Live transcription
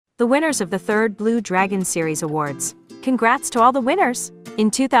the winners of the 3rd Blue Dragon Series Awards. Congrats to all the winners! In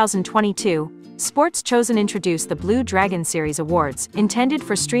 2022, Sports Chosen introduced the Blue Dragon Series Awards, intended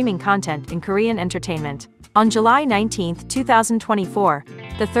for streaming content in Korean entertainment. On July 19, 2024,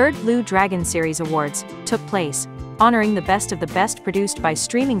 the 3rd Blue Dragon Series Awards took place, honoring the best produced by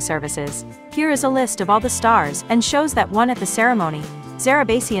streaming services. Here is a list of all the stars and shows that won at the ceremony.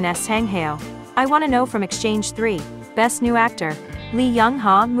 Zarabasian Sang Heo. I Wanna Know from Exchange 3. Best New Actor. Lee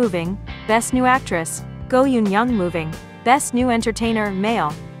Young-ha, Moving. Best New Actress. Go Yoon-young, Moving. Best New Entertainer,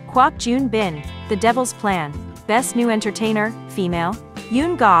 Male. Kwak Jun-bin, The Devil's Plan. Best New Entertainer, Female.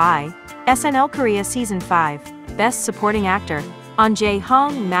 Yoon Ga-ai, SNL Korea Season 5. Best Supporting Actor. An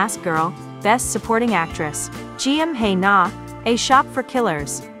Jae-hong, Mask Girl. Best Supporting Actress. Jeom Hae-na, A Shop for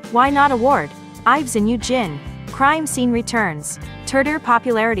Killers. Why Not Award. Ivs Yu Jin, Crime Scene Returns. Turdur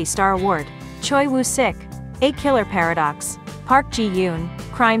Popularity Star Award. Choi Woo-sik, A Killer Paradox. Park Ji-yoon,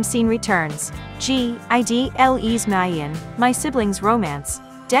 Crime Scene Returns. G.I.D.L.'s Mayan, My Siblings Romance.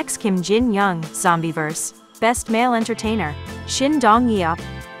 Dex Kim Jin-young, Zombieverse. Best Male Entertainer. Shin Dong-yeop,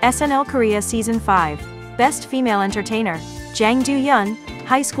 SNL Korea Season 5. Best Female Entertainer. Jang Do-yeon,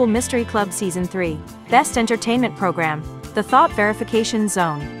 High School Mystery Club Season 3. Best Entertainment Program. The Thought Verification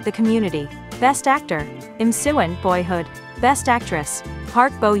Zone, The Community. Best Actor. Im Si-won, Boyhood. Best Actress.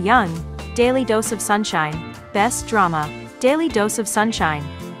 Park Bo-young, Daily Dose of Sunshine. Best Drama. Daily Dose of Sunshine.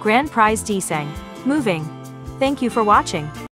 Grand Prize Desang. Moving. Thank you for watching.